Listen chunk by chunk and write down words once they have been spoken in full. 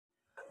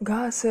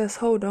God says,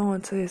 hold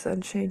on to his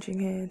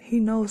unchanging hand.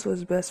 He knows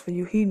what's best for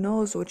you. He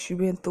knows what you've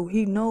been through.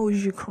 He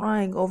knows you're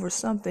crying over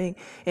something,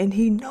 and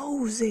he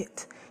knows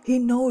it. He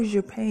knows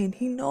your pain.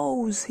 He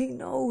knows.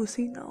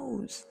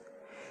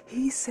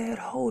 He said,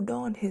 hold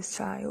on, his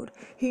child.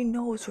 He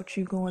knows what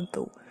you're going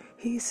through.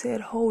 He said,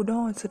 hold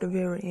on to the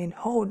very end.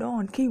 Hold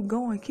on. Keep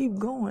going. Keep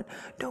going.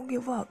 Don't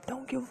give up.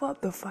 Don't give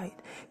up the fight.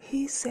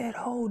 He said,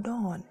 hold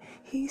on.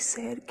 He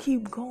said,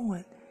 keep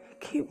going.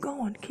 Keep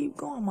going. Keep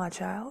going, my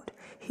child.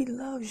 He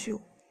loves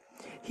you.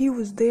 He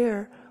was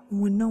there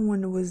when no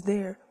one was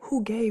there.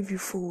 Who gave you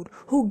food?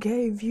 Who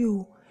gave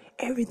you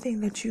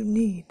everything that you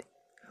need?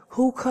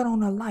 Who cut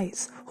on the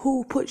lights?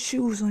 Who put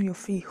shoes on your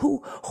feet?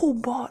 Who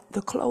bought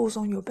the clothes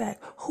on your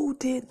back? Who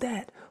did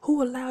that?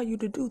 Who allowed you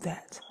to do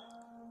that?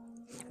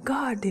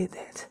 God did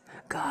that.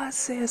 God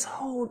says,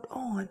 hold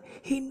on.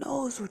 He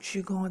knows what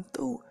you're going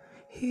through.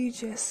 He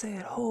just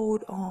said,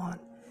 hold on.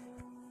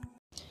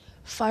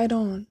 Fight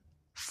on.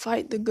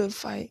 Fight the good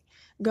fight.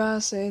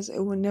 God says it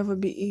will never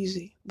be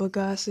easy, but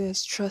God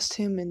says trust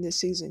him in this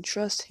season.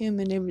 Trust him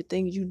in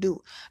everything you do.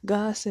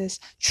 God says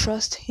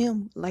trust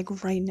him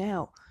like right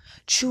now.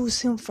 Choose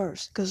him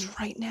first, because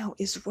right now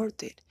it's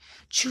worth it.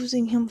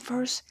 Choosing him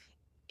first,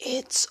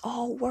 it's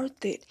all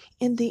worth it.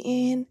 In the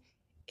end,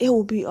 it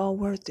will be all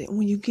worth it.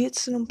 When you get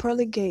to them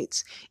pearly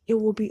gates, it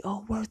will be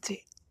all worth it.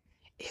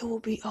 It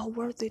will be all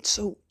worth it.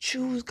 So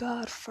choose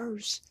God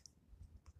first.